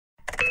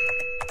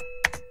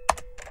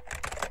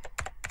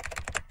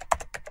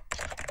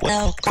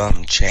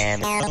Welcome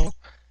channel.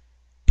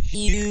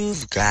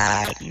 You've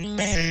got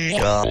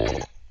mail.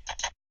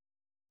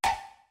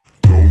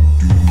 Don't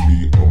do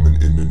me, I'm an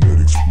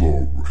internet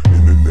explorer,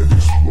 internet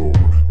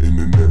explorer,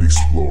 internet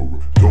explorer.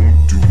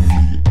 Don't do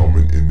me, I'm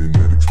an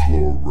internet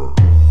explorer.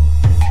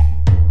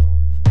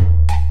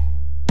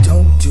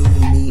 Don't do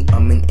me,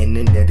 I'm an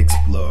internet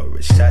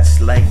explorer. Shots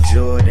like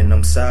Jordan,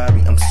 I'm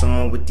sorry, I'm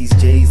soaring with these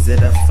J's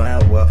that I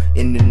found while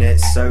internet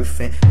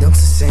surfing. Them's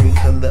the same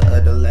color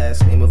of the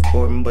last name of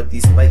Gordon, but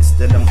these spikes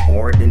that I'm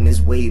hoarding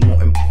is way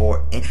more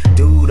important.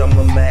 Dude, I'm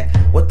a Mac,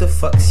 what the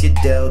fuck's your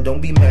Dell?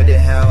 Don't be mad at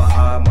how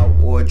hard my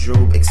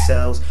wardrobe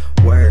excels.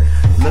 Word,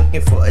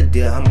 looking for a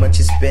deal, how much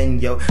it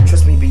spend, yo?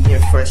 Trust me,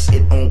 being fresh,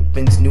 it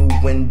opens new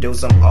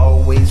windows. I'm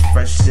always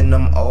fresh and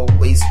I'm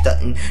always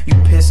stunting. You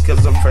pissed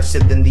cause I'm fresher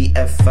than the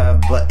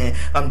F5 button.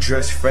 I'm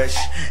dressed fresh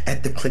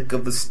at the click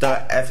of a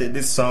start. After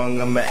this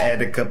song, I'ma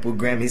add a couple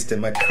Grammys to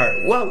my cart.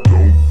 Whoa!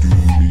 Don't do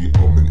me,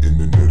 I'm an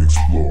internet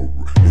explorer,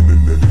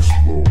 internet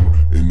explorer,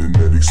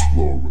 internet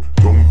explorer.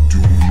 Don't do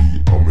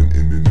me, I'm an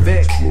internet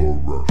Vic.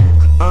 explorer.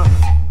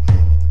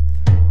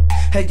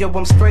 Hey yo,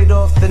 I'm straight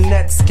off the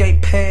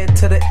Netscape, head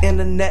to the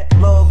internet,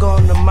 log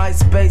on to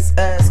MySpace,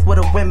 ask where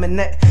the women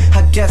at.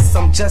 I guess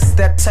I'm just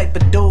that type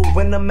of dude.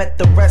 When I'm at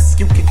the rest,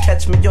 you can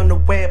catch me on the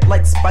web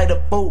like Spider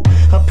Fool.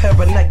 A pair of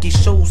Nike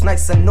shoes,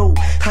 nice and new.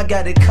 I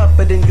got it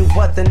covered and you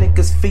other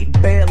niggas feet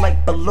bare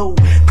like Baloo.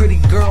 Pretty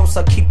girls,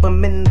 I keep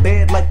them in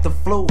bed like the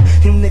flu.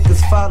 You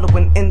niggas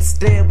following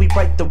instead, we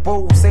write the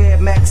rules. Air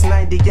Max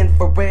 90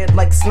 infrared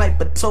like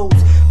sniper tools.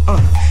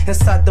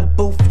 Inside the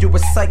booth, you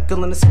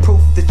recycling, it's proof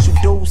that you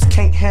dudes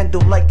can't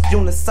handle like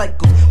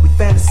unicycles. We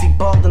fantasy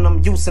ballin',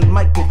 I'm using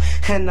Michael,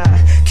 and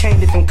I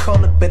can't even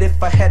call it, but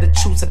if I had to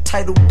choose a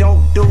title,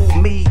 don't do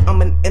me,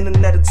 I'm an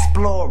internet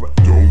explorer.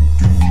 Don't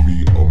do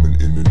me, I'm an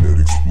internet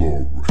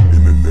explorer,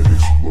 internet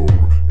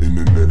explorer,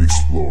 internet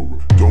explorer.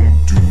 Don't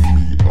do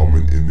me, I'm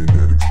an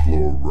internet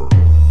explorer.